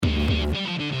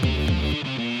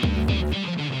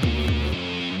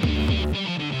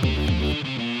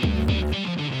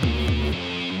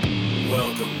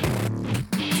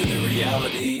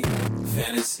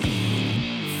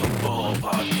Fantasy Football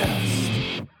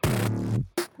Podcast.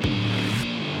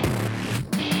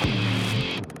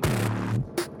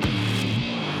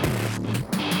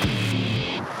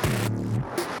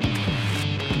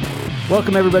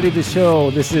 Welcome everybody to the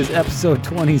show. This is episode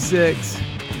 26.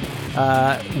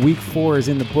 Week 4 is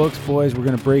in the books, boys. We're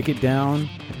going to break it down.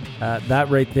 That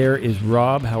right there is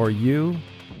Rob. How are you?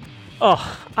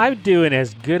 Oh, I'm doing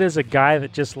as good as a guy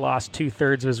that just lost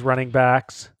 2/3 of his running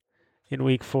backs in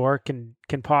week 4 can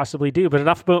possibly do. But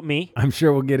enough about me. I'm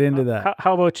sure we'll get into that.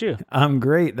 How about you? I'm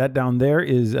great. That down there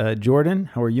is Jordan.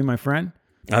 How are you, my friend?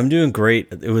 I'm doing great.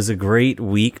 It was a great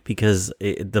week because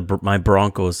my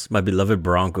beloved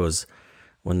Broncos,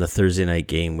 won the Thursday night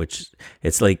game, which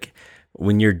it's like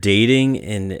when you're dating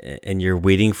and you're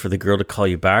waiting for the girl to call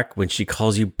you back. When she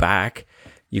calls you back,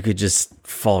 you could just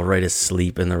fall right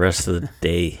asleep, and the rest of the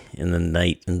day and the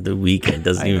night and the weekend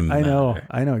doesn't even matter.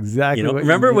 I know exactly.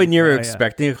 Remember when you were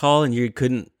expecting a call and you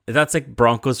couldn't? That's like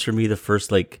Broncos for me the first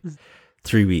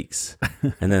 3 weeks.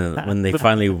 And then when they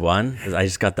finally won, I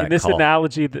just got that in this call.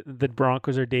 Analogy, the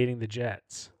Broncos are dating the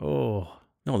Jets. Oh.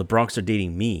 No, the Broncos are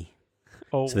dating me.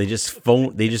 Oh. So they just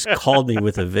called me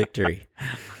with a victory.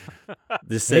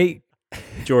 They said,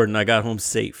 Jordan, I got home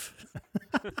safe.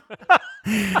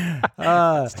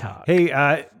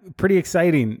 Hey, pretty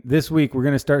exciting. This week we're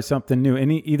going to start something new.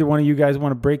 Either one of you guys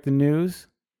want to break the news?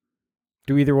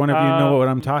 Do either one of you know what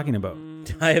I'm talking about?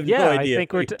 I have no idea.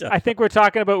 I think we're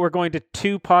talking about we're going to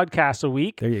 2 podcasts a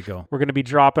week. There you go. We're going to be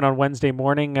dropping on Wednesday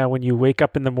morning when you wake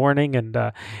up in the morning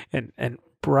and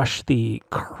brush the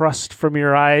crust from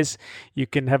your eyes. You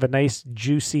can have a nice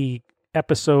juicy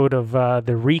episode of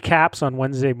the recaps on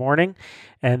Wednesday morning.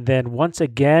 And then once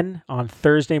again on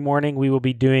Thursday morning, we will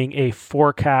be doing a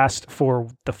forecast for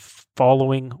the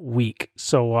following week.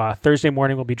 So Thursday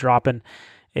morning, we'll be dropping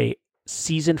a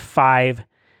season 5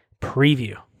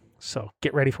 preview. So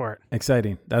get ready for it.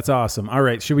 Exciting. That's awesome. All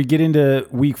right. Should we get into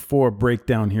week 4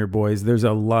 breakdown here, boys? There's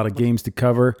a lot of games to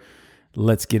cover.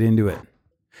 Let's get into it.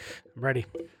 I'm ready.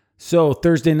 So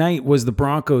Thursday night was the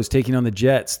Broncos taking on the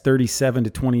Jets,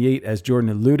 37-28, as Jordan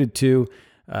alluded to.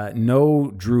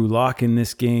 No Drew Lock in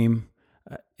this game.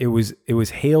 It was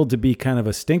hailed to be kind of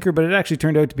a stinker, but it actually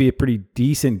turned out to be a pretty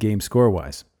decent game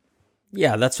score-wise.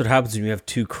 Yeah, that's what happens when you have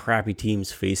 2 crappy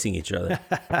teams facing each other.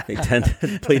 They tend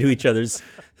to play to each other's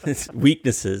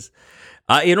weaknesses.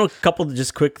 A couple of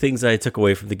just quick things that I took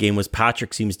away from the game was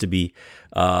Patrick seems to be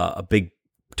a big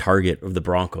target of the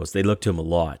Broncos. They look to him a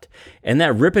lot. And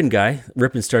that Rippon guy,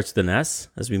 Rippon starts with an S,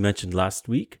 as we mentioned last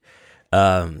week.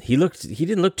 He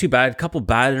didn't look too bad. A couple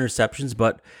bad interceptions,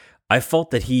 but I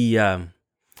felt that he,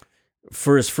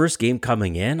 for his first game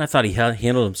coming in, I thought he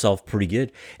handled himself pretty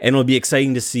good. And it'll be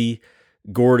exciting to see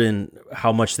Gordon,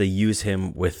 how much they use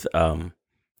him with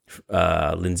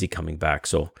Lindsay coming back.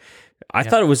 So I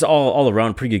thought it was all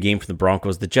around pretty good game for the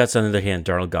Broncos. The Jets, on the other hand,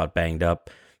 Darnold got banged up.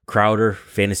 Crowder,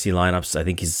 fantasy lineups, I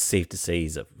think he's safe to say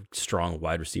he's a strong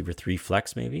wide receiver 3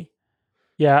 flex maybe.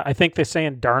 Yeah, I think they're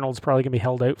saying Darnold's probably going to be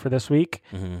held out for this week.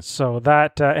 Mm-hmm. So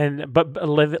that, but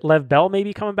Lev Bell may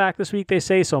be coming back this week, they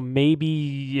say. So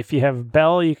maybe if you have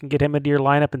Bell, you can get him into your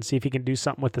lineup and see if he can do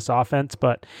something with this offense.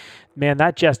 But man,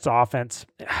 that Jets offense,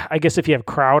 I guess if you have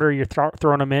Crowder, you're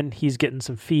throwing him in. He's getting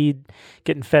some feed,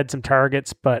 getting fed some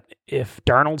targets. But if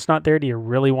Darnold's not there, do you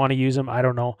really want to use him? I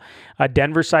don't know.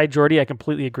 Denver side, Jordy, I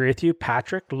completely agree with you.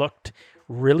 Patrick looked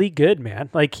really good, man.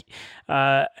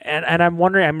 And I'm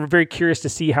wondering, I'm very curious to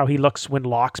see how he looks when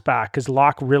Locke's back, because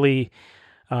Locke really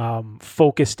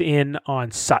focused in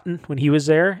on Sutton when he was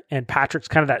there, and Patrick's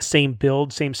kind of that same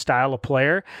build, same style of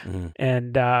player. Mm-hmm.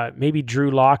 And maybe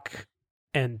Drew Lock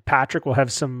and Patrick will have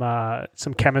some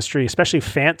chemistry, especially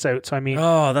Fant's out. So I mean,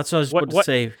 that's what I was about to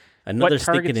say. Another what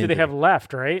targets do they have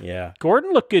left, right? Yeah,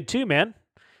 Gordon looked good too, man.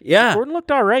 Yeah, Gordon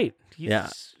looked all right.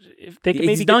 If they could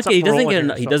maybe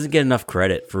he doesn't get enough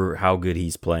credit for how good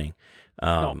he's playing.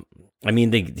 No. I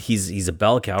mean, he's a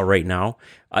bell cow right now.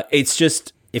 It's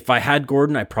just, if I had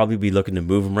Gordon, I'd probably be looking to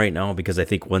move him right now, because I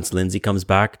think once Lindsay comes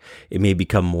back, it may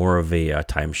become more of a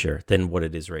timeshare than what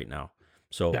it is right now.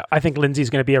 So yeah, I think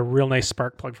Lindsay's going to be a real nice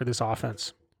spark plug for this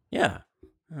offense. Yeah,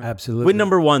 absolutely. Win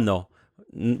number 1 though.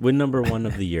 Win number 1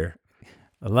 of the year.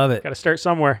 I love it. Got to start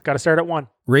somewhere. Got to start at 1.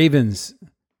 Ravens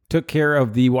took care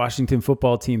of the Washington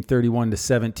football team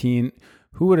 31-17.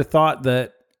 Who would have thought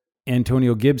that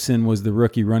Antonio Gibson was the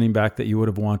rookie running back that you would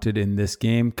have wanted in this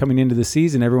game? Coming into the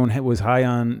season, everyone was high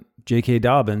on J.K.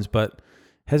 Dobbins, but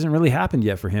hasn't really happened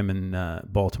yet for him in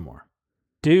Baltimore.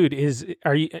 Dude, is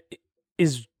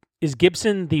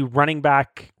Gibson the rookie running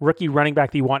back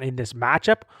that you want in this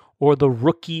matchup, or the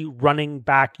rookie running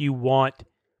back you want,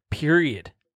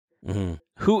 period?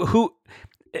 Mm-hmm. who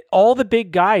all the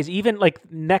big guys, even like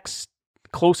next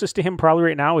closest to him probably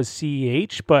right now is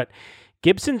CEH, but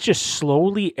Gibson's just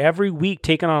slowly every week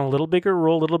taking on a little bigger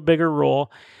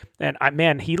role. And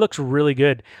man, he looks really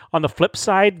good. On the flip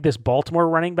side, this Baltimore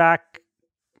running back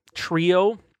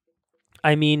trio,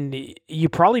 I mean, you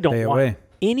probably don't want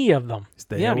any of them.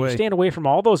 You're staying away from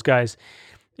all those guys.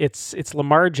 It's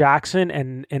Lamar Jackson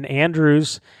and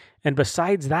Andrews. And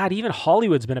besides that, even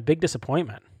Hollywood's been a big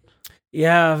disappointment.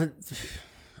 Yeah.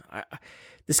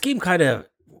 This game kind of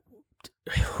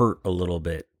hurt a little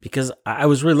bit because I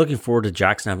was really looking forward to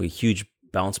Jackson having a huge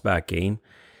bounce back game.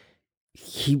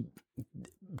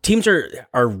 Teams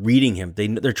are reading him.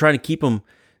 They're trying to keep him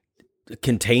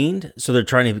contained, so they're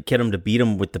trying to get him to beat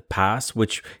him with the pass,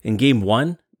 which in game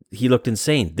 1, he looked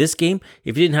insane. This game,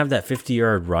 if he didn't have that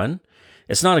 50-yard run,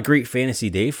 it's not a great fantasy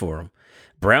day for him.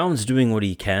 Brown's doing what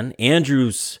he can.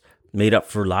 Andrews made up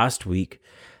for last week.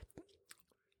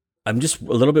 I'm just a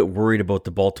little bit worried about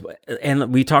the Baltimore,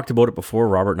 and we talked about it before,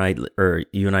 Robert and I, or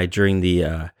you and I, during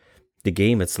the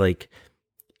game. It's like,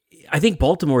 I think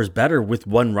Baltimore is better with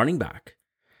one running back.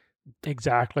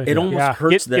 Exactly. It almost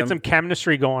hurts them. Get some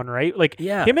chemistry going, right? Like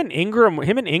him and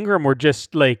Ingram were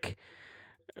just like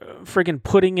friggin'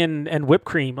 pudding and whipped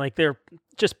cream. Like they're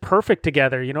just perfect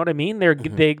together. You know what I mean?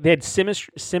 They had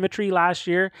symmetry last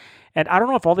year, and I don't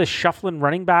know if all this shuffling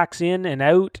running backs in and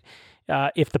out.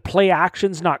 If the play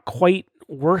action's not quite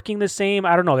working the same,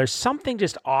 I don't know. There's something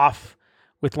just off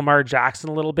with Lamar Jackson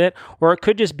a little bit, or it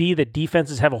could just be that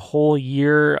defenses have a whole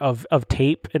year of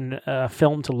tape and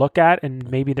film to look at, and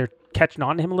maybe they're catching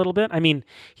on to him a little bit. I mean,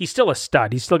 he's still a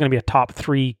stud. He's still going to be a top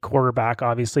 3 quarterback,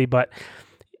 obviously, but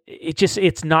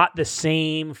it's not the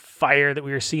same fire that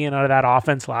we were seeing out of that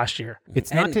offense last year.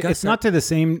 It's not to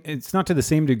the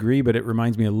same degree, but it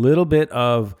reminds me a little bit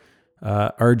of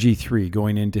RG3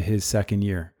 going into his second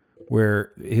year,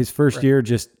 where his first year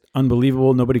just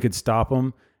unbelievable. Nobody could stop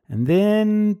him. And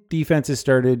then defenses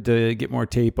started to get more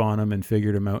tape on him and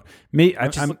figured him out. I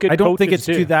don't think it's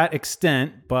to that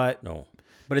extent, but no.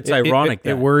 But it's ironic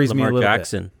that it worries Lamar me a little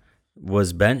Jackson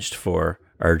was benched for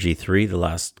RG3 the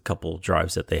last couple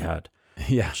drives that they had.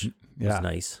 Yeah, was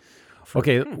nice.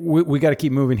 Okay, we got to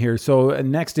keep moving here. So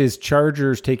next is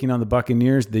Chargers taking on the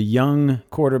Buccaneers. The young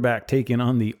quarterback taking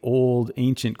on the old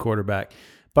ancient quarterback.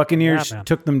 Buccaneers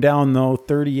took them down though,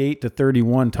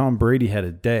 38-31. Tom Brady had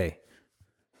a day.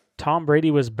 Tom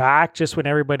Brady was back just when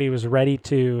everybody was ready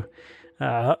to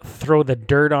throw the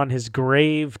dirt on his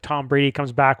grave. Tom Brady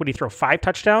comes back. Would he throw 5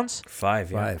 touchdowns?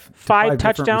 5, yeah. 5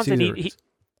 touchdowns, and he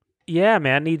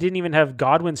he didn't even have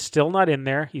Godwin still not in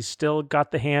there. He's still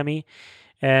got the hammy,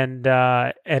 and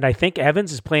I think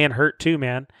Evans is playing hurt too,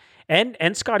 man.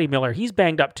 And Scotty Miller, he's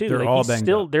banged up too. They're all banged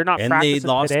up. They're not and practicing they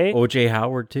lost today. OJ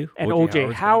Howard too. And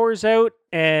OJ Howard's out,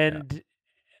 and.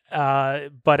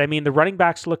 But I mean, the running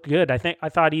backs look good. I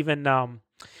thought even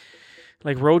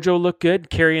like Rojo looked good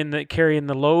carrying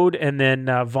the load, and then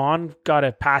Vaughn got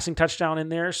a passing touchdown in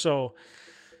there. So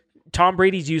Tom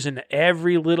Brady's using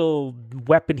every little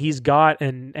weapon he's got,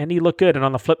 and he looked good. And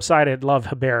on the flip side, I love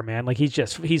Hebert, man. Like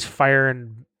he's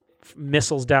firing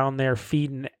missiles down there,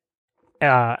 feeding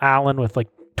Allen with like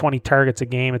 20 targets a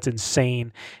game. It's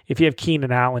insane. If you have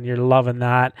Keenan Allen, you're loving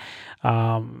that.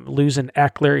 Losing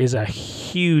Eckler is a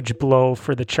huge blow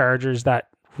for the Chargers. That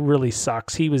really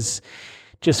sucks. He was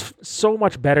just so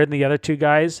much better than the other two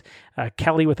guys.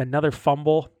 Kelly with another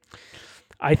fumble.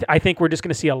 I think we're just going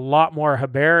to see a lot more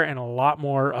Hebert and a lot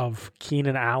more of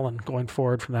Keenan Allen going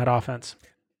forward from that offense.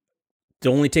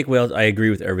 The only takeaway, I agree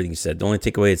with everything you said. The only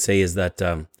takeaway I'd say is that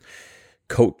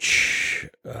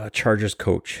Chargers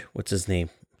coach, what's his name?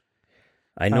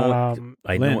 I know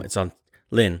it's on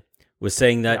Lynn was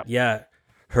saying that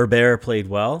Hebert played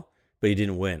well, but he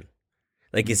didn't win.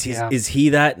 Like is he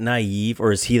that naive,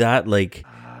 or is he that like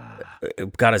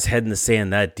got his head in the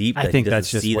sand that deep? I think that's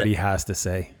just what he has to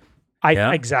say.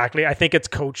 Exactly. I think it's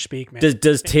coach speak, man.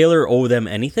 Does Taylor owe them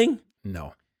anything?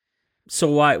 No. So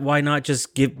why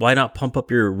not pump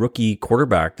up your rookie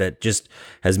quarterback that just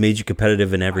has made you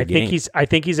competitive in every game? I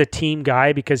think he's a team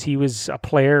guy because he was a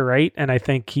player, right? And I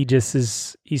think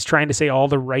he's trying to say all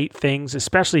the right things,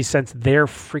 especially since their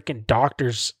freaking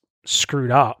doctors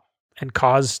screwed up and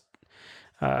caused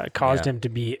him to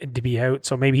be out.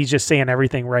 So maybe he's just saying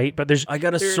everything right. But I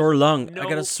got a sore lung.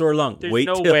 Wait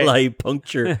till I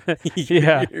puncture.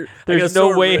 There's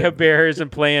no way Hebert isn't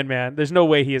playing, man. There's no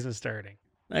way he isn't starting.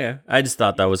 Okay. I just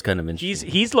thought that was kind of interesting.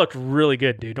 He's looked really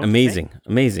good, dude. Amazing.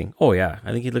 Oh yeah,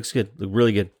 I think he looks good.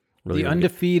 Really good. The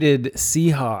undefeated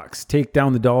Seahawks take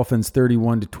down the Dolphins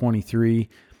 31-23.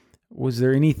 Was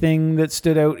there anything that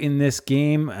stood out in this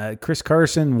game? Chris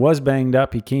Carson was banged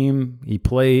up. He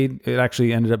played. It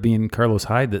actually ended up being Carlos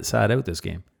Hyde that sat out this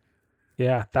game.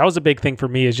 Yeah, that was a big thing for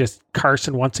me, is just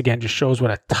Carson once again just shows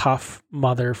what a tough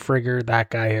mother frigger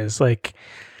that guy is. Like,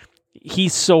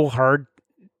 he's so hard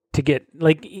to get,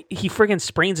 like, he friggin'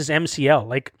 sprains his MCL,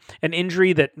 like an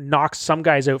injury that knocks some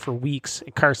guys out for weeks,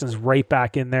 and Carson's right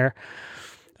back in there.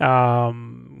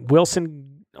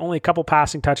 Wilson, only a couple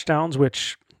passing touchdowns,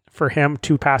 which for him,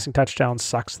 2 passing touchdowns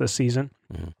sucks this season.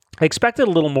 I expected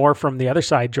a little more from the other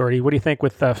side, Jordy. What do you think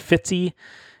with Fitzy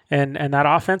and that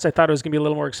offense? I thought it was going to be a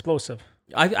little more explosive.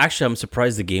 I'm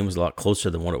surprised the game was a lot closer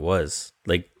than what it was.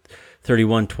 Like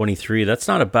 31-23. That's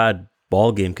not a bad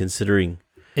ball game considering.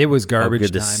 It was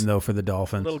garbage time, though, for the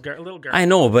Dolphins. Little garbage. I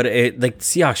know, but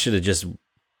Seahawks should have just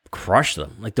crushed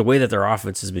them. Like the way that their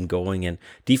offense has been going, and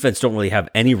defense don't really have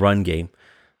any run game.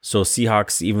 So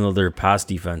Seahawks, even though their pass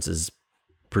defense is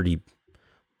pretty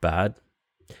bad,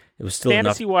 it was still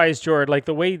fantasy-wise, George, like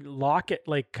the way Lockett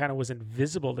kind of was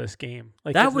invisible this game.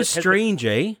 Like that was strange,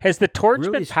 eh? Has the torch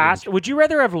Really been passed? strange. Would you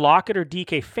rather have Lockett or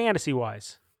DK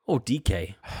fantasy-wise? Oh,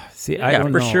 DK. See, Yeah, I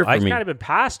don't for know. sure for It's me. kind of been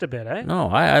passed a bit, eh? No,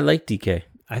 I like DK.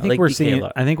 I think like we're DK a seeing.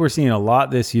 lot. I think we're seeing a lot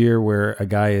this year where a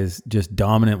guy is just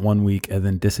dominant one week and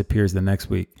then disappears the next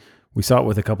week. We saw it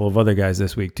with a couple of other guys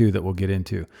this week too that we'll get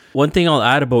into. One thing I'll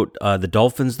add about the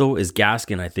Dolphins, though, is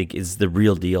Gaskin, I think, is the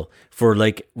real deal. For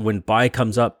like when bye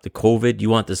comes up, the COVID, you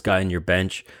want this guy on your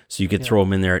bench so you could throw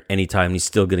him in there at any time. And he's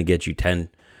still going to get you 10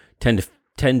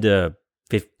 to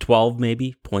 12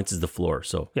 maybe points is the floor.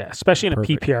 So Yeah, especially in a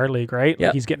Perfect. PPR league, right? Yeah.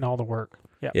 Like he's getting all the work.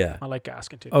 Yeah. I like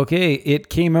Gaskin too. Okay, it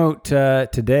came out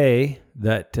today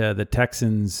that the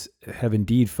Texans have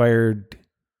indeed fired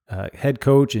head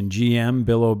coach and GM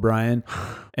Bill O'Brien,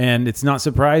 and it's not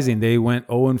surprising. They went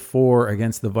 0-4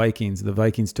 against the Vikings. The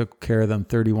Vikings took care of them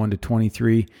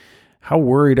 31-23. How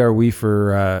worried are we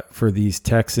for these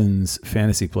Texans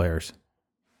fantasy players?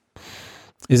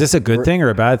 Is this a good thing or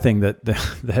a bad thing that the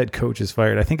head coach is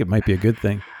fired? I think it might be a good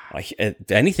thing.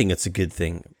 Anything that's a good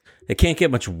thing. It can't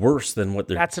get much worse than what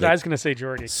they're. That's what I was going to say,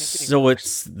 Jordy. So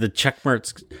it's the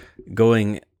checkmarks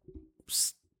going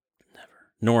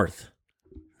north.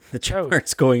 The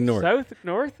checkmark's going north. South,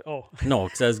 north? Oh. No,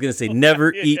 because I was going to say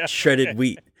never eat shredded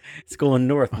wheat. It's going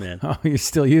north, man. Oh, you're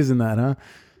still using that,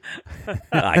 huh?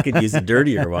 I could use a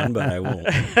dirtier one, but I won't.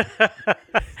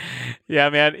 Yeah,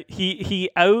 man.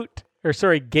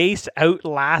 Gase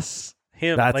outlasts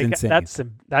him. That's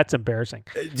insane. That's embarrassing.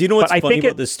 Do you know what's But I funny think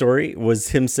about this story? Was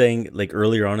him saying, like,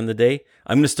 earlier on in the day,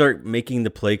 I'm going to start making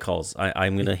the play calls.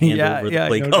 I'm going to hand over the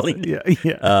play calling.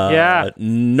 Yeah.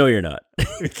 No, you're not.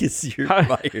 Because you're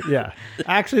fired. Yeah.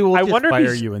 Actually, we'll I just wonder if fire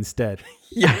he's- you instead.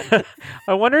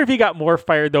 I wonder if he got more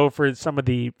fired, though, for some of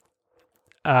the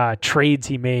trades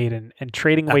he made and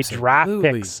trading away draft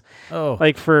Absolutely. picks. Oh,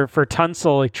 Like for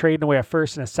Tunsil, like trading away a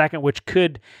first and a second, which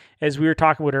could, as we were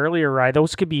talking about earlier, right,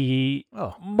 those could be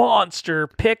monster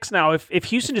picks. Now, if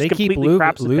Houston If just they keep completely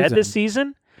craps the bed losing. this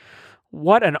season,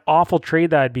 what an awful trade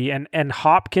that'd be. And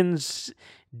Hopkins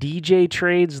DJ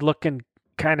trades looking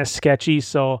kind of sketchy.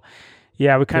 So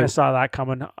yeah, we kind of saw that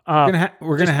coming. we're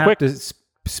gonna just have quick- to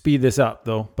speed this up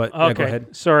though. But yeah, go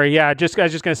ahead. Sorry. Yeah. I was just going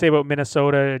to say about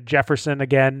Minnesota, Jefferson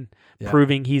again,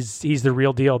 proving he's the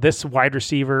real deal. This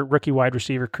rookie wide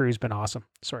receiver crew's been awesome.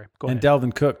 Sorry. Go And ahead.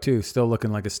 Dalvin Cook too, still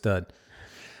looking like a stud.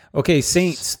 Okay,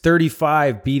 Saints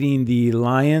 35 beating the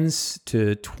Lions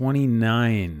to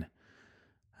 29.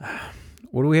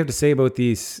 What do we have to say about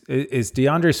these? Is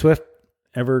DeAndre Swift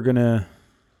ever gonna?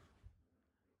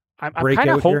 I'm break kind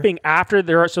of out here? hoping after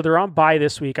they're on bye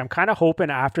this week. I'm kind of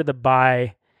hoping after the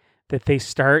bye that they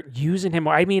start using him.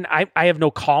 I mean, I have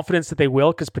no confidence that they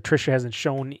will because Patricia hasn't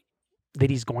shown that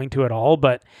he's going to at all.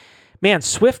 But man,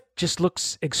 Swift just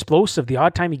looks explosive. The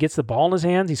odd time he gets the ball in his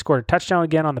hands, he scored a touchdown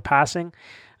again on the passing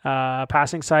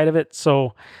side of it.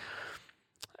 So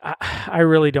I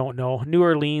really don't know. New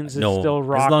Orleans is still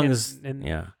rocking. As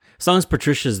long as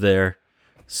Patricia's there,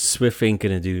 Swift ain't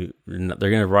gonna do. They're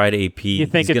gonna ride AP. You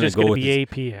think it's just going to be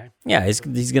AP? Eh? Yeah, he's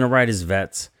gonna ride his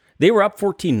vets. They were up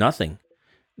 14-0.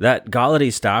 That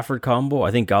Galladay Stafford combo.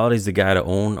 I think Galladay's the guy to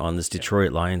own on this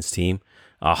Detroit Lions team.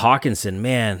 Hawkinson,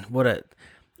 man,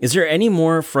 is there any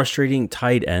more frustrating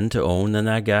tight end to own than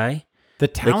that guy? The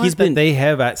talent that they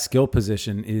have at skill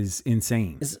position is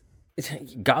insane,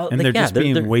 and they're just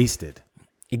being wasted.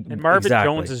 And Marvin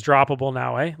Jones is droppable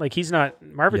now, eh? Like he's not.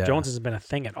 Marvin Jones hasn't been a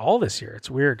thing at all this year. It's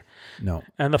weird. No.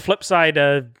 And the flip side,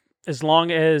 as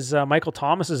long as Michael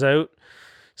Thomas is out,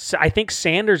 I think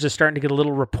Sanders is starting to get a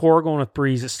little rapport going with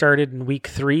Breeze. It started in week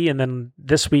 3, and then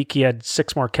this week he had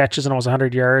 6 more catches and almost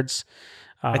 100 yards.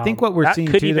 I think what we're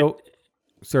seeing too, though.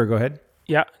 Sorry, go ahead.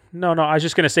 Yeah. No. I was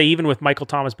just going to say, even with Michael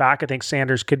Thomas back, I think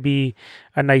Sanders could be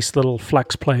a nice little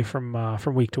flex play from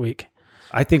week to week.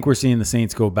 I think we're seeing the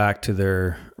Saints go back to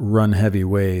their run-heavy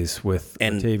ways with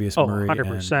Latavius Murray.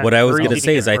 100%. What I was going to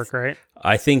say is right?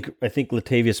 I think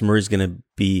Latavius Murray's going to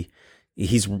be,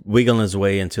 he's wiggling his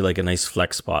way into like a nice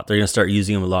flex spot. They're going to start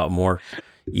using him a lot more,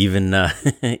 even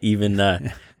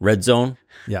red zone.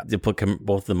 Yeah, they put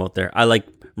both of them out there. I like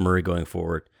Murray going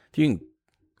forward. If you can,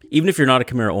 even if you're not a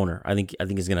Kamara owner, I think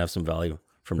he's going to have some value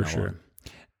from now on.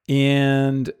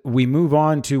 And we move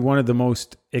on to one of the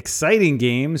most exciting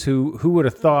games. Who would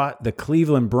have thought the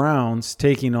Cleveland Browns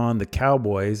taking on the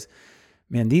Cowboys?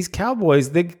 Man, these Cowboys,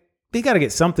 they got to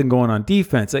get something going on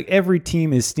defense. Like every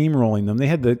team is steamrolling them. They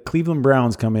had the Cleveland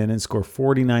Browns come in and score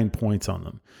 49 points on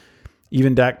them.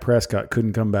 Even Dak Prescott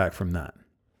couldn't come back from that.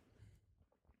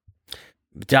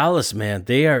 Dallas, man,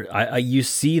 they are. You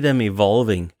see them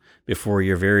evolving before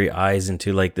your very eyes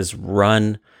into like this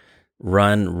run,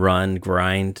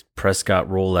 grind, Prescott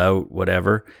roll out,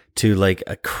 whatever, to like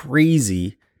a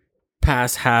crazy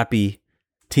pass happy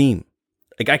team.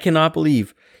 Like I cannot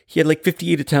believe he had like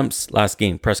 58 attempts last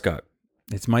game, Prescott.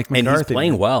 It's Mike McCarthy. And he's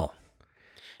playing well.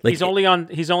 Like, he's only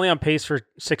on pace for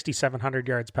 6,700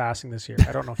 yards passing this year.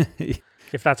 I don't know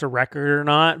if that's a record or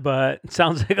not, but it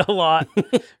sounds like a lot.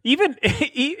 Even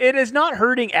it is not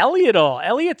hurting Elliott at all.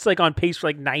 Elliott's like on pace for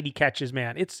like 90 catches,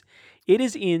 man. It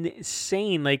is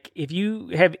insane. Like if you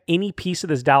have any piece of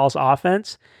this Dallas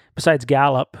offense besides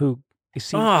Gallup, who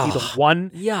seems to be the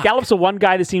one. Yeah. Gallup's the one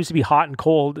guy that seems to be hot and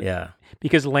cold. Yeah.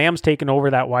 Because Lamb's taken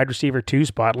over that wide receiver 2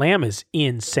 spot. Lamb is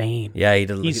insane. Yeah,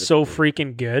 he's so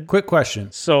freaking good. Quick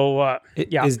question. So,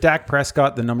 Is Dak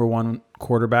Prescott the number one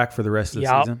quarterback for the rest of the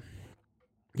season?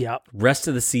 Yeah. Rest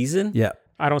of the season? Yeah.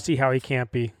 I don't see how he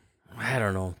can't be. I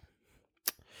don't know.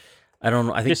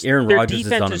 I think Aaron Rodgers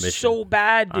is on a mission. Their defense is so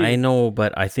bad, dude. I know,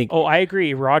 but I think... Oh, I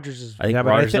agree. Rodgers is... I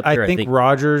think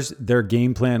Rodgers, their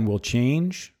game plan will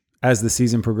change as the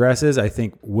season progresses. I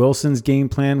think Wilson's game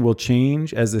plan will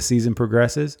change as the season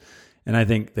progresses. And I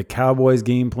think the Cowboys'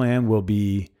 game plan will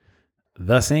be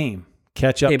the same.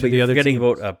 Catch up to the other teams. You're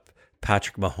forgetting about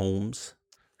Patrick Mahomes,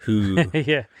 who...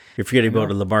 yeah. You're forgetting about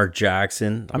Lamar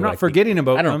Jackson. I'm not forgetting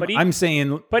about him. I'm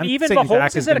saying... But even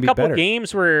Mahomes has had a couple of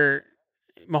games where...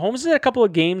 Mahomes has had a couple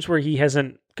of games where he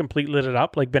hasn't completely lit it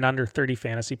up, like been under 30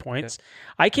 fantasy points. Yeah.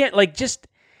 I can't, like, just...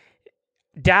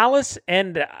 Dallas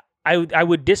and... I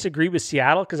would disagree with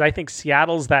Seattle because I think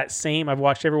Seattle's that same. I've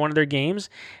watched every one of their games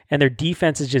and their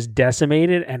defense is just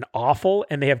decimated and awful,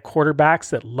 and they have quarterbacks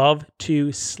that love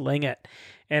to sling it.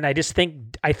 And I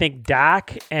think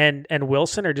Dak and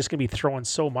Wilson are just going to be throwing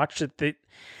so much that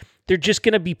they're just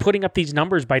going to be putting up these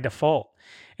numbers by default.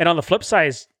 And on the flip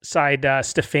side,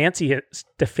 Stefanski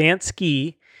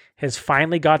has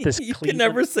finally got this you clean can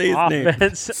never say his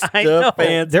offense. Name. I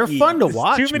know. They're fun to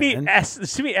watch. Too many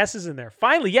S's in there.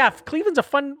 Finally, yeah, Cleveland's a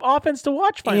fun offense to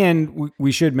watch. Finally. And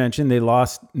we should mention they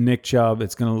lost Nick Chubb.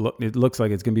 It looks like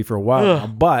it's going to be for a while now.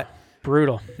 But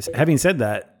brutal. Having said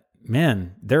that,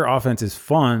 man, their offense is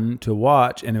fun to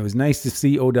watch, and it was nice to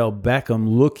see Odell Beckham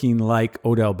looking like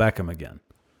Odell Beckham again.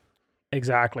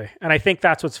 Exactly, and I think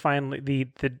that's what's finally the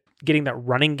getting that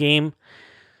running game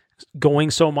going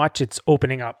so much. It's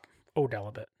opening up Odell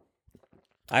a bit.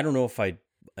 I don't know if I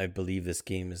believe this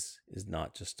game is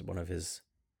not just one of his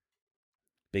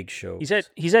big shows.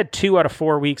 He's had 2 out of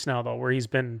 4 weeks now though where he's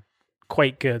been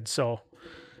quite good. So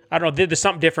I don't know. There's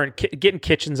something different. Getting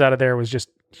Kitchens out of there was just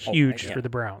huge for the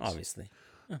Browns. Obviously.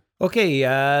 Yeah. Okay,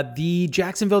 the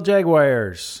Jacksonville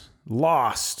Jaguars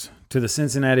lost to the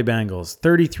Cincinnati Bengals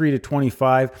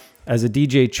 33-25. As a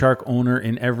DJ Chark owner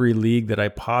in every league that I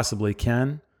possibly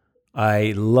can,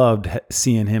 I loved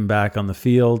seeing him back on the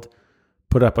field,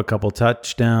 put up a couple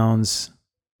touchdowns.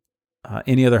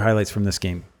 Any other highlights from this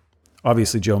game?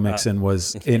 Obviously, Joe Mixon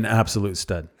was an absolute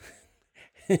stud.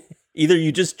 Either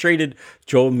you just traded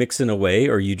Joe Mixon away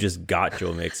or you just got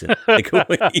Joe Mixon. Like,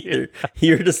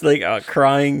 you're just like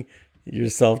crying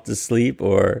yourself to sleep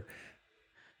or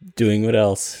doing what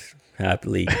else?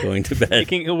 Happily going to bed.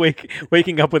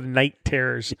 waking up with night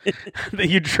terrors that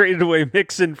you traded away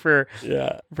Mixon for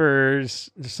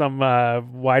some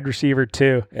wide receiver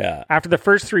too. Yeah. After the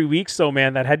first 3 weeks though,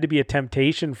 man, that had to be a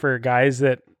temptation for guys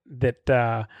that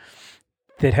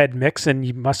had Mixon.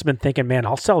 You must have been thinking, man,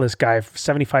 I'll sell this guy for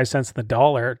 75 cents on the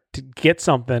dollar to get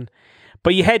something.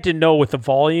 But you had to know with the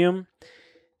volume,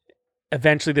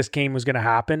 eventually this game was going to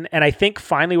happen. And I think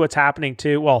finally what's happening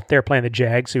too, well, they're playing the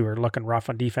Jags who are looking rough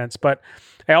on defense, but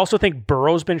I also think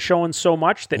Burrow's been showing so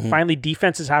much that finally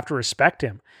defenses have to respect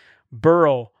him.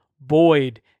 Burrow,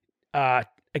 Boyd,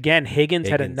 again, Higgins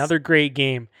had another great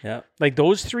game. Yeah. Like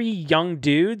those three young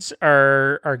dudes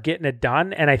are getting it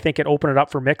done, and I think it opened it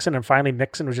up for Mixon, and finally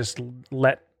Mixon was just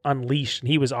let unleashed, and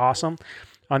he was awesome.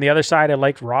 On the other side, I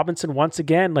liked Robinson once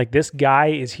again. Like this guy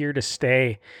is here to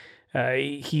stay.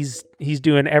 He's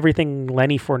doing everything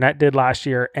Lenny Fournette did last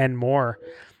year and more.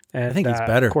 And, I think he's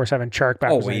better. Of course, having Chark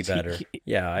back. Oh, was way nice. better.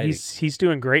 He's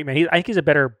doing great, man. I think he's a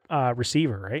better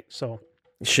receiver, right? So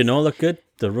Chanel looked good.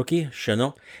 The rookie,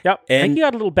 Chanel. yep. I think And- he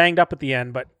got a little banged up at the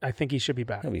end, but I think he should be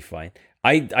back. He'll be fine.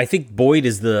 I think Boyd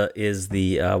is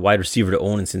the wide receiver to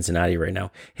own in Cincinnati right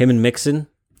now. Him and Mixon,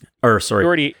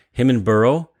 Jordy, him and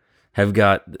Burrow have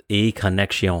got a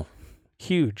connection.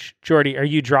 huge. Jordy, are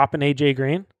you dropping AJ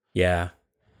Green? Yeah,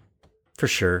 for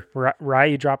sure. Rye,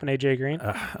 you dropping AJ Green?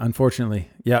 Unfortunately,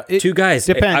 yeah. It Two guys.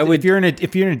 depends. I would. if you're in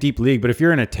a deep league, but if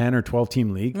you're in a 10 or 12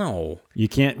 team league, No, you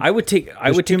can't. I would take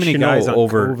too many guys Chanel on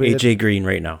over COVID. AJ Green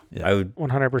right now. Yeah. I would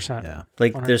 100%. yeah,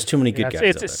 there's too many good guys.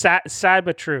 It's out there. sad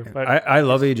but true. But I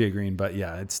love AJ Green, but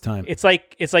yeah, it's time. it's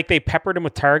like they peppered him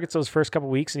with targets those first couple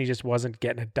weeks, and he just wasn't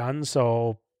getting it done.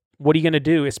 So what are you going to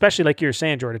do? Especially like you were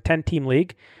saying, Jordan, a 10-team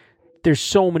league. There's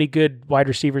so many good wide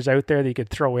receivers out there that you could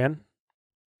throw in.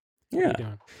 Yeah.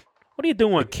 What are you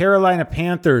doing? The Carolina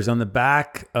Panthers on the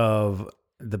back of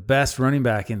the best running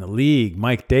back in the league,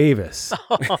 Mike Davis,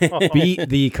 beat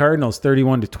the Cardinals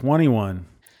 31-21.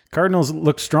 Cardinals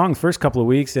looked strong first couple of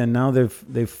weeks, and now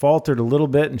they've faltered a little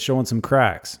bit and showing some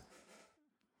cracks.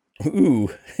 Ooh,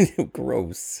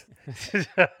 gross.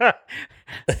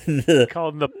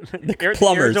 Call them the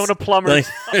plumbers. Arizona Plumbers.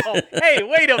 Oh, hey,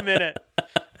 wait a minute.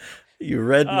 You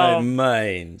read my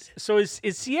mind. So is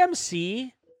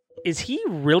CMC? Is he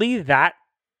really that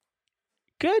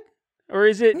good, or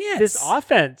is it this Yes.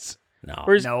 offense? No.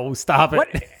 Or is, No, stop it. What?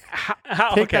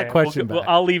 How, Take that question well, back.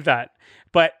 I'll leave that.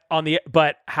 But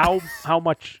how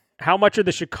much are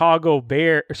the Chicago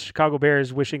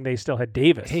Bears wishing they still had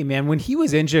Davis? Hey, man, when he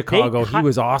was in Chicago, he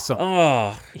was awesome.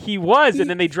 Oh, He was, and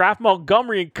then they draft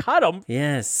Montgomery and cut him.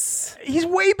 yes. He's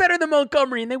way better than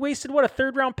Montgomery, and they wasted a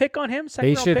third-round pick on him.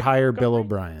 They should pick hire Montgomery? Bill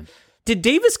O'Brien. Did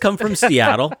Davis come from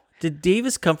Seattle? Did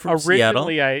Davis come from Seattle?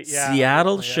 Originally,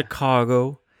 Seattle, originally, yeah.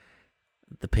 Chicago,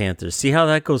 the Panthers. See how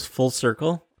that goes full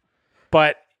circle?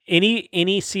 But any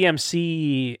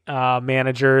CMC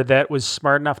manager that was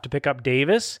smart enough to pick up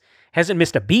Davis hasn't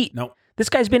missed a beat. No. This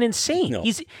guy's been insane. No.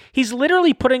 He's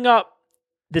literally putting up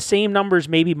the same numbers,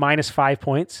 maybe minus 5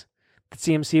 points that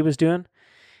CMC was doing.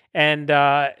 And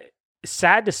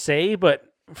sad to say, but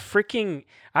freaking,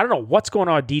 I don't know what's going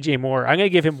on with DJ Moore. I'm going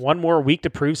to give him one more week to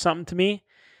prove something to me.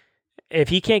 If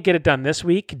he can't get it done this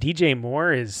week, DJ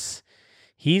Moore he's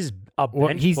a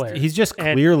bench player. He's just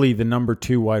And clearly the number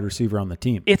 2 wide receiver on the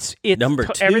team. it's Number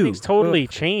two. everything's totally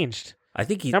changed. I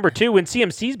think he. Number 2 when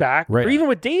CMC's back, Right. or even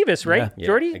with Davis, right, Yeah.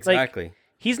 Jordy? exactly. Like,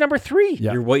 he's number 3.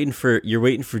 Yeah. You're waiting for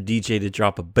DJ to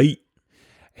drop a beat.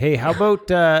 Hey, how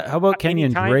about Kenyon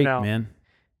Anytime Drake, now. man?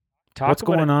 Talk What's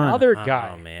about going on? another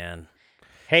guy. Oh man.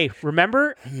 Hey,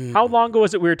 remember how long ago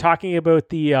was it we were talking about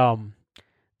the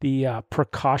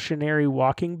precautionary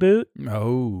walking boot?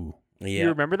 Oh, Yeah. You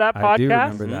remember that podcast? I do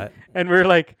remember that. And we are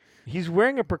like, he's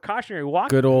wearing a precautionary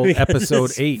walking Good old episode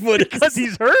His 8. foot is- because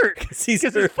he's hurt. he's Because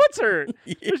his hurt. foot's hurt.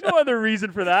 There's no other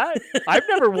reason for that. I've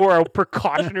never wore a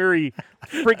precautionary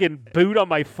freaking boot on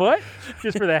my foot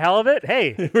just for the hell of it.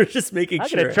 Hey, We're just making I'm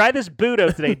sure. gonna try this boot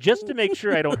out today just to make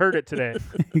sure I don't hurt it today.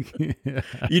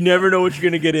 You never know what you're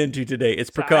gonna get into today. It's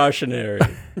precautionary.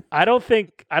 I don't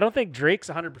think Drake's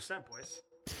 100%, boys.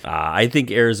 I think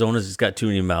Arizona's just got too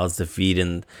many mouths to feed,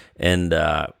 and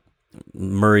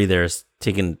Murray there's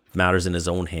taking matters in his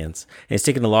own hands, and he's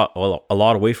taking a lot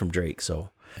away from Drake. So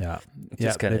Yeah, it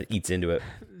just kind of eats into it.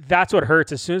 That's what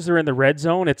hurts. As soon as they're in the red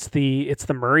zone, it's the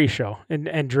Murray show,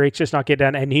 and Drake's just not getting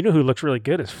done. And you know who looks really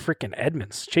good is freaking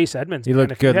Edmonds, Chase Edmonds. he man.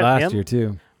 looked If you good have last him year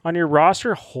too. on your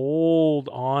roster. Hold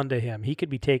on to him. He could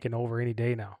be taken over any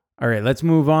day now. All right, let's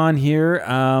move on here.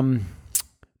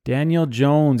 Daniel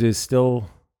Jones is still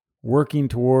working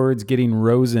towards getting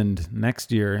Rosened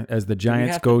next year as the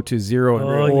Giants have go to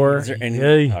 0-4. Is there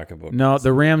anything to talk about? No,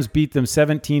 the Rams beat them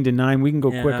 17-9. We can go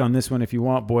quick Yeah. on this one if you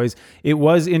want, boys. It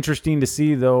was interesting to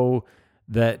see, though,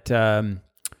 that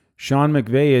Sean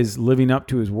McVay is living up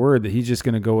to his word that he's just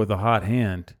going to go with a hot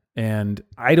hand. And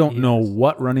I don't know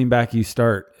what running back you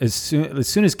start. As soon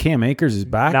as Cam Akers is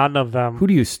back, None of them. who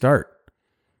do you start?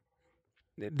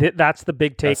 That's the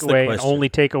big That's the takeaway. And question. only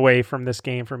takeaway from this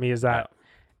game for me is that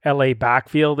LA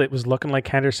backfield. It was looking like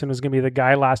Henderson was going to be the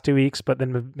guy last 2 weeks, but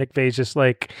then McVay's just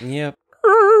like, Yep.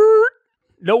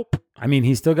 nope. I mean,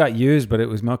 he still got used, but it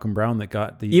was Malcolm Brown that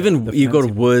got the Even the you go to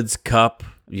fancy- Woods, Cup,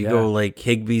 You go like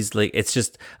Higbee's, like it's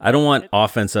just I don't want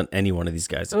offense on any one of these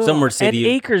guys. If someone were to say and to you,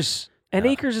 Akers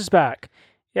is back.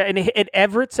 Yeah, and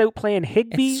Everett's out playing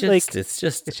Higbee.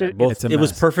 it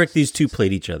was perfect. These two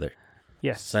played each other.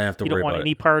 Yes, so I don't have to you worry don't want about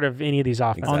any part of any of these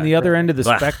offenses. On the other end of the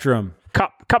spectrum,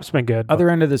 Cup's been good. Other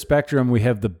end of the spectrum, we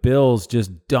have the Bills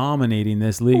just dominating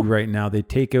this league right now. They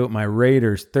take out my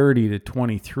Raiders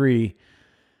 30-23.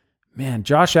 Man,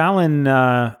 Josh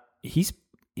Allen, he's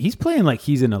playing like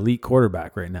he's an elite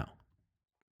quarterback right now.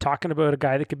 Talking about a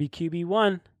guy that could be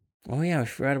QB1. Oh yeah, I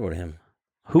forgot about him.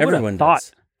 Everyone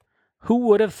thought? Who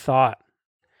would have thought?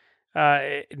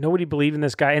 Nobody believed in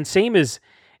this guy. And same as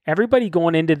everybody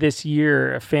going into this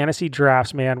year, fantasy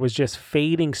drafts, man, was just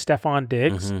fading Stephon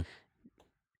Diggs. Mm-hmm.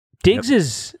 Diggs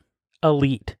is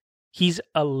elite. He's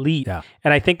elite. Yeah.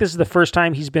 And I think this is the first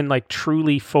time he's been like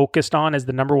truly focused on as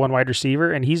the number one wide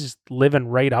receiver, and he's living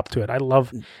right up to it. I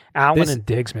love Allen and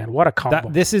Diggs, man. What a combo.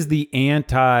 This is the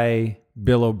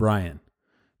anti-Bill O'Brien.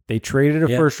 They traded a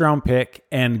first-round pick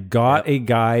and got a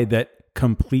guy that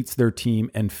completes their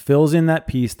team and fills in that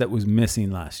piece that was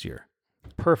missing last year.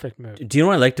 Perfect move. Do you know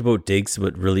what I liked about Diggs?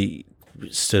 What really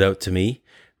stood out to me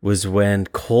was when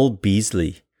Cole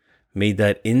Beasley made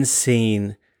that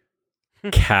insane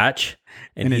catch,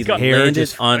 and his hair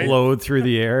just flowed through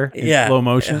the air in slow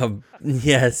motion.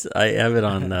 Yes, I have it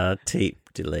on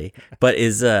tape delay. But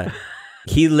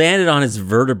he landed on his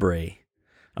vertebrae.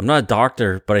 I'm not a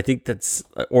doctor, but I think that's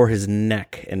or his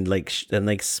neck, and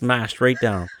smashed right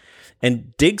down.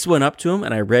 And Diggs went up to him,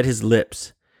 and I read his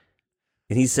lips,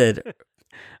 and he said,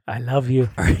 "I love you.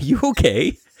 Are you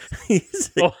okay?"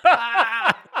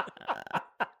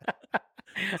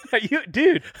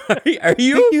 Dude, are you okay?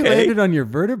 You landed on your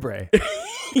vertebrae.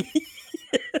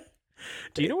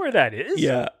 Do you know where that is?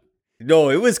 Yeah. No,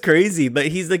 it was crazy. But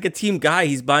he's like a team guy.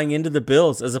 He's buying into the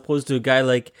Bills as opposed to a guy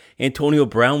like Antonio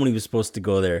Brown when he was supposed to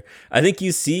go there. I think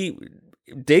you see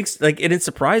Diggs, and it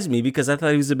surprised me because I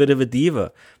thought he was a bit of a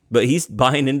diva. But he's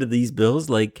buying into these Bills,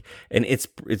 and it's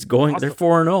going. Awesome. They're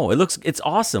 4-0. It's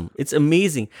awesome. It's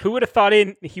amazing. Who would have thought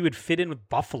he would fit in with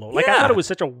Buffalo? I thought it was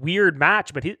such a weird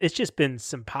match, but it's just been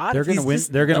sympathetic. They're gonna win.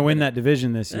 They're gonna win that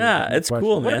division this year. Yeah, it's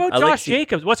cool, man. What about Josh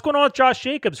Jacobs? What's going on with Josh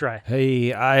Jacobs, Ray?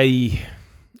 Hey,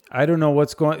 I don't know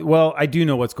what's going. Well, I do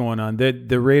know what's going on.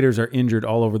 The Raiders are injured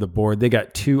all over the board. They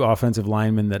got 2 offensive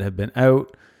linemen that have been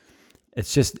out.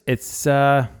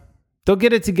 They'll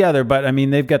get it together, but I mean,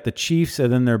 they've got the Chiefs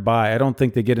and then their bye. I don't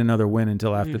think they get another win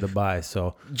until after the bye.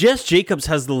 So Jess Jacobs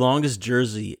has the longest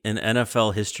jersey in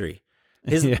NFL history.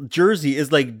 His jersey is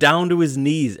down to his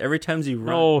knees every time he runs.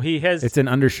 No, he has. It's an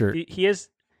undershirt. He's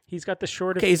got the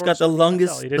shortest. Okay, he's got the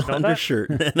longest undershirt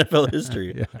in NFL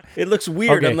history. Yeah. It looks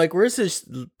weird. Okay. I'm like, where's his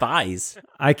thighs?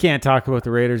 I can't talk about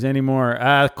the Raiders anymore.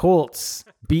 Colts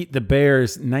beat the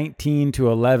Bears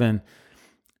 19-11.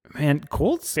 Man,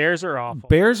 Bears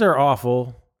are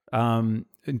awful.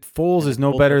 Foles is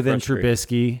no better than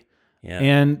Trubisky. Yeah.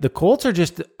 And the Colts are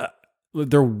just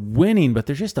they're winning, but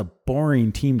they're just a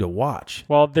boring team to watch.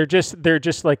 Well, they're just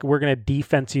like, we're going to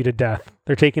defense you to death.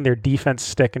 They're taking their defense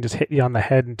stick and just hit you on the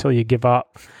head until you give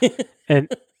up. and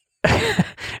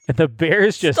the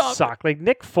Bears just suck. Like,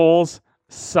 Nick Foles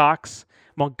sucks.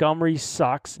 Montgomery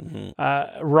sucks.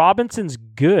 Mm-hmm. Robinson's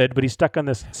good, but he's stuck on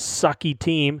this sucky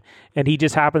team, and he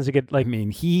just happens to get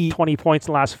 20 points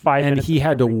in the last 5 minutes. And he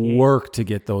had to work to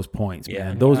get those points,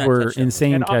 man. Those were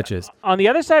insane catches. On the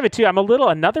other side of it, too,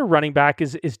 another running back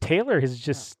is Taylor.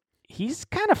 He's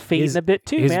kind of fading a bit,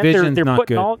 too, his man. Vision's they're not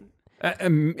putting good.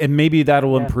 And maybe that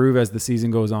will improve as the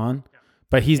season goes on.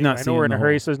 But he's not seeing. I know we're in a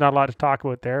hurry, so there's not a lot to talk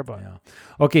about there. But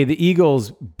okay, the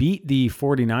Eagles beat the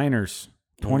 49ers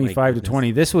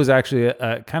 25-20. This was actually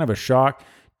a kind of a shock.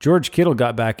 George Kittle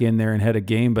got back in there and had a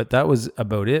game, but that was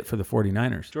about it for the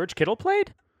 49ers. George Kittle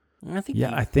played? I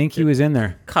think he was in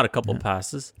there. Caught a couple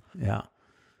passes. Yeah.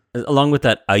 Along with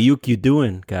that Ayuk you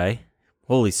doing guy.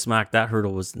 Holy smack, that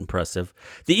hurdle was impressive.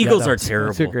 The Eagles are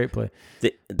terrible. That's a great play.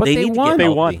 But they won. They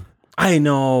won. I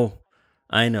know.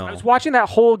 I was watching that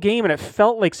whole game, and it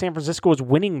felt like San Francisco was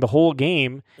winning the whole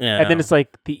game. Yeah. And then it's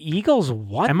like the Eagles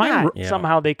won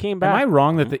somehow. They came back. Am I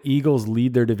wrong that the Eagles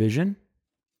lead their division?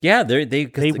 Yeah, they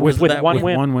with one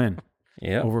win. One win.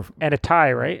 Yeah. And a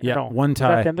tie, right? Yeah, one tie.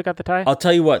 Was that them that got the tie? I'll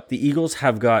tell you what, the Eagles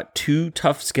have got two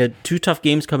tough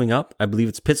games coming up. I believe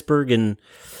it's Pittsburgh and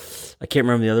I can't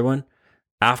remember the other one.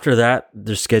 After that,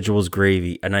 their schedule is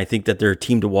gravy, and I think that they're a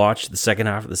team to watch the second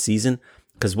half of the season.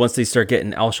 Because once they start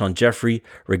getting Alshon Jeffrey,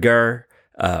 Goddard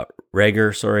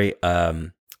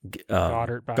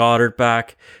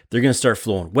back, they're going to start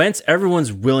flowing. Wentz,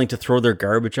 everyone's willing to throw their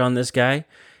garbage on this guy.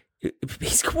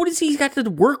 What has he got to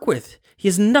work with? He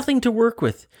has nothing to work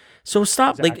with. So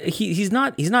stop. Exactly. Like he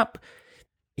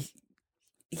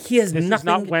has This is not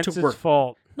nothing to Wentz's work.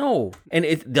 fault. No, and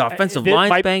the offensive This line's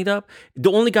might- banged up.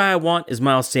 The only guy I want is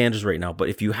Miles Sanders right now. But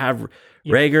if you have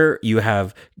Rager, you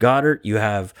have Goddard, you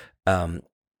have Hold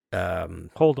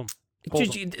him.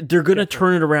 they're going to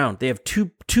turn it around. They have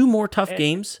two more tough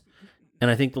games,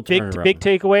 and I think they'll turn it around. Big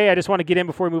takeaway. I just want to get in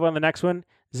before we move on to the next one.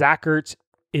 Zach Ertz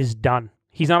is done.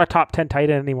 He's not a top 10 tight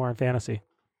end anymore in fantasy.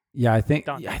 Yeah, I think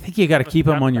Done. you got to keep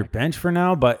him Done. on your bench for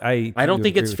now. But I don't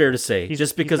think agree it's with fair to say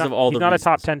just because he's of all he's the not reasons. a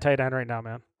top 10 tight end right now,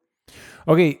 man. you.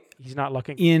 Okay, He's not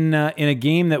looking. in a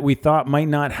game that we thought might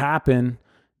not happen,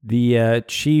 the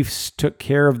Chiefs took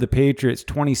care of the Patriots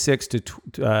 26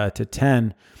 to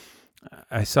 10.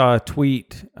 I saw a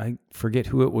tweet. I forget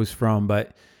who it was from,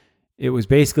 but it was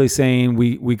basically saying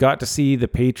we got to see the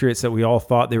Patriots that we all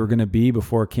thought they were going to be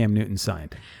before Cam Newton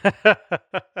signed.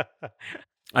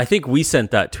 I think we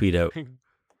sent that tweet out.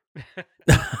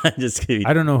 Just kidding.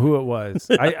 I don't know who it was.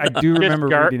 I do remember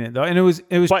reading it though, and it was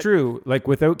But- true. Like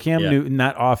without Cam Newton,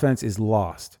 that offense is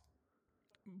lost.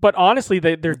 But honestly,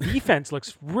 their defense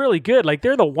looks really good. Like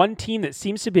they're the one team that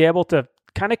seems to be able to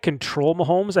kind of control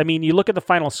Mahomes. I mean, you look at the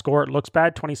final score, it looks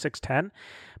bad, 26-10.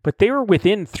 But they were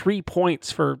within 3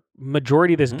 points for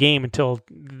majority of this game until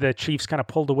the Chiefs kind of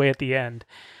pulled away at the end.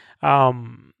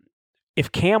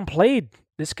 If Cam played,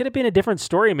 this could have been a different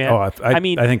story, man. Oh, I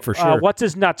think for sure. What's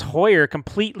his nuts? Hoyer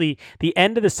completely, the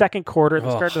end of the second quarter,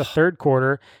 the start of the third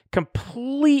quarter,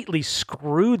 completely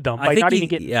screwed them by not even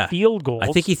getting field goals.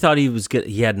 I think he thought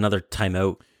he had another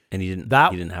timeout, and he didn't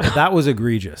have it. That was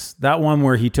egregious. That one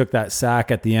where he took that sack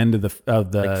at the end of the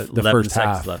 11 first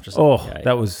seconds half. left or something. Oh, Yeah.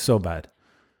 that was so bad.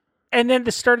 And then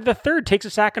the start of the third takes a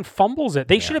sack and fumbles it.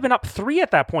 They should have been up 3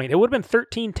 at that point. It would have been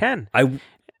 13-10.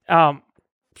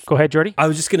 Go ahead, Jordy. I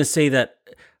was just going to say that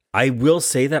I will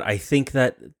say that I think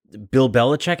that Bill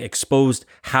Belichick exposed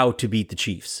how to beat the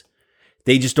Chiefs.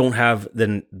 They just don't have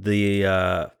the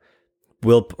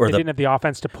will or They didn't have the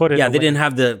offense to put it. they didn't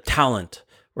have the talent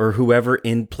or whoever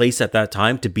in place at that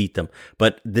time to beat them.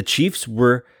 But the Chiefs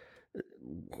were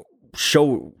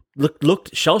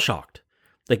looked shell shocked.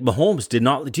 Like Mahomes did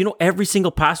not. Do you know every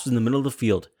single pass was in the middle of the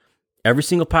field? Every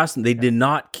single pass, they did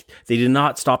not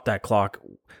stop that clock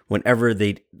whenever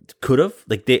they could have.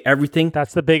 Like everything.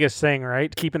 That's the biggest thing,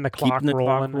 right? Keeping the clock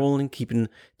rolling. Keeping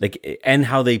and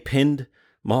how they pinned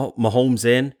Mahomes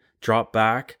in, drop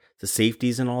back, the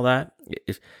safeties and all that.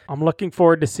 I'm looking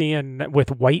forward to seeing with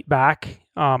White back,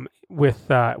 with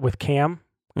Cam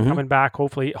coming back.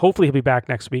 Hopefully he'll be back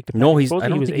next week. No, I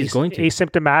don't think he's going to.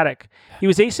 Asymptomatic. He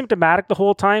was asymptomatic the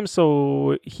whole time,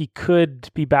 so he could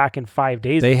be back in 5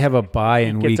 days. They have a bye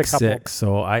in gets week a couple- 6,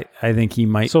 so I think he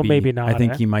might. So be, maybe not, I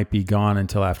think eh? he might be gone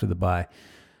until after the bye.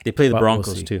 They play the But we'll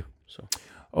Broncos see. too. So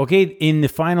Okay, in the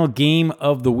final game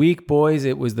of the week, boys,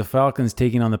 it was the Falcons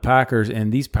taking on the Packers,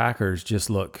 and these Packers just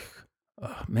look,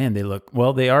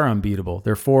 they are unbeatable.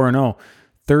 They're 4-0,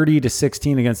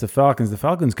 30-16 against the Falcons. The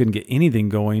Falcons couldn't get anything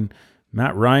going.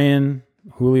 Matt Ryan,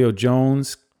 Julio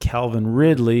Jones, Calvin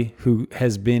Ridley, who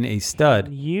has been a stud.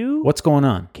 What's going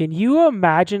on? Can you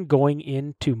imagine going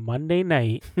into Monday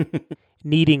night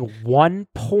needing 1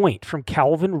 point from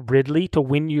Calvin Ridley to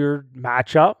win your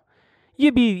matchup?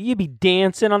 You'd be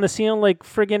dancing on the ceiling like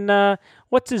friggin'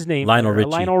 what's his name? Lionel Richie.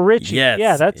 Lionel Richie. Yes.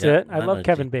 Yeah, that's Yeah, it. I Lionel love Richie.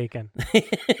 Kevin Bacon.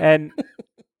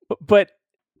 But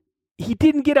he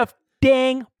didn't get a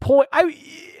dang point.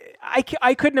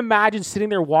 I couldn't imagine sitting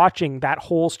there watching that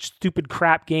whole stupid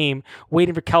crap game,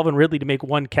 waiting for Calvin Ridley to make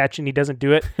one catch and he doesn't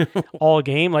do it all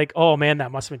game. Like, oh man,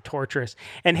 that must have been torturous.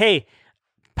 And hey,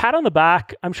 pat on the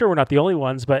back. I'm sure we're not the only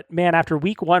ones, but man, after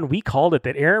week 1, we called it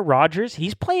that Aaron Rodgers,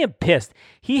 he's playing pissed.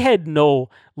 He had no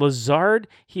Lazard.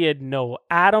 He had no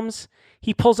Adams.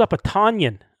 He pulls up a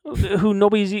Tanyan, who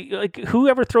nobody's like,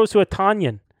 whoever throws to a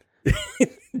Tanyan.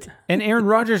 And Aaron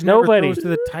Rodgers never Nobody. throws to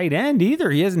the tight end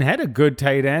either. He hasn't had a good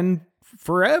tight end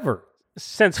forever.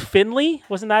 Since Finley,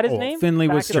 wasn't that his name? Finley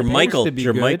Back was in the day? supposed to be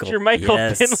good. Jermichael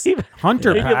Yes. Finley. Hunter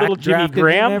Maybe a Pack little Jimmy drafted him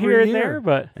Graham every here and year. there,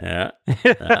 but yeah.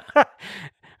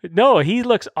 no, he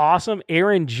looks awesome.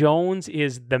 Aaron Jones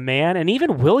is the man, and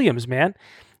even Williams, man,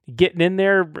 getting in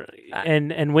there,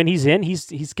 and when he's in, he's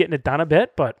getting it done a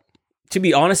bit. But To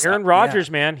be honest, Aaron Rodgers,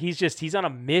 man, he's on a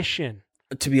mission.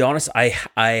 To be honest, I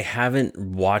haven't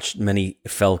watched many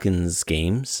Falcons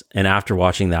games, and after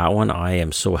watching that one, I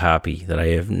am so happy that I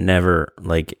have never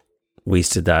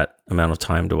wasted that amount of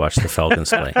time to watch the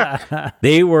Falcons play.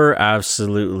 They were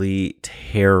absolutely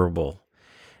terrible.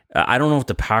 I don't know if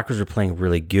the Packers are playing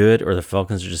really good or the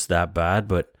Falcons are just that bad,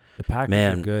 but The Packers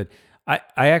Man. are good. I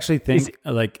actually think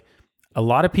A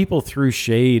lot of people threw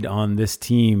shade on this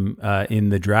team in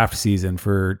the draft season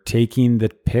for taking the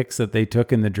picks that they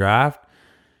took in the draft.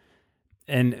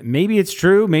 And maybe it's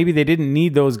true. Maybe they didn't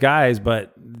need those guys,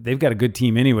 but they've got a good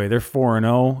team anyway. They're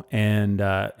 4-0, and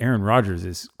Aaron Rodgers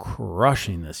is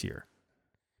crushing this year.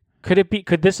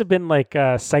 Could this have been like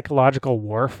psychological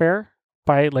warfare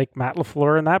by like Matt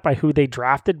LaFleur and that, by who they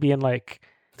drafted, being like,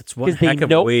 That's one heck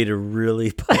of a way to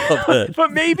really pull up a...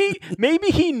 But maybe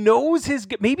he knows his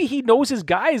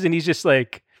guys, and he's just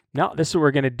like, no, this is what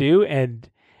we're gonna do, and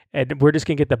we're just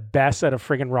gonna get the best out of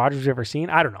friggin' Rodgers we've ever seen.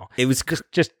 I don't know. It was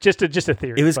just a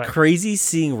theory. It was crazy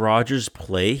seeing Rodgers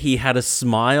play. He had a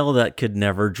smile that could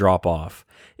never drop off.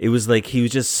 It was like he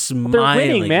was just smiling. They're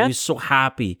winning, man. He was so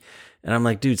happy. And I'm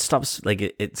like, dude, stop! Like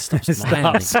it stop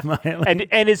smiling. Stop smiling.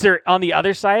 And is there, on the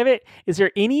other side of it, is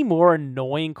there any more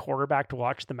annoying quarterback to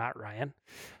watch than Matt Ryan?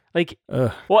 Like,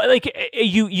 well, like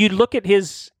you look at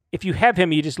his. If you have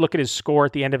him, you just look at his score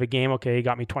at the end of a game. Okay, he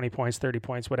got me 20 points, 30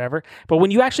 points, whatever. But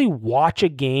when you actually watch a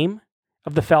game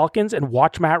of the Falcons and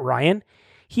watch Matt Ryan,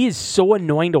 he is so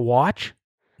annoying to watch.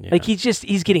 Yeah. Like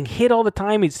he's getting hit all the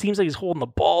time. It seems like he's holding the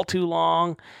ball too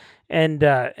long. And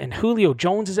Julio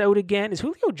Jones is out again. Is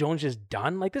Julio Jones just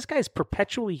done? Like, this guy's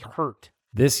perpetually hurt.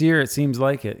 This year, it seems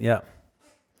like it. Yeah.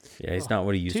 Yeah, he's not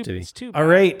what he used to be. All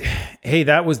right. Hey,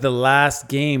 that was the last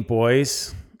game,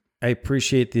 boys. I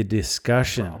appreciate the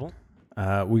discussion.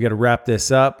 We got to wrap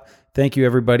this up. Thank you,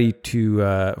 everybody,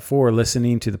 for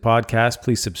listening to the podcast.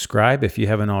 Please subscribe if you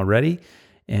haven't already.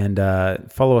 And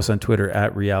follow us on Twitter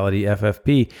at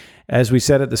RealityFFP. As we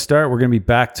said at the start, we're going to be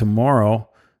back tomorrow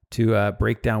to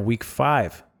break down week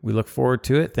 5. We look forward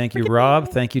to it. Thank you, Rob.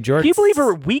 Thank you, George. Can you believe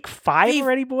we're week 5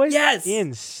 already, boys? Yes.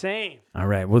 Insane. All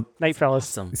right. Well, night,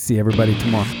 fellas. See everybody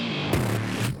tomorrow.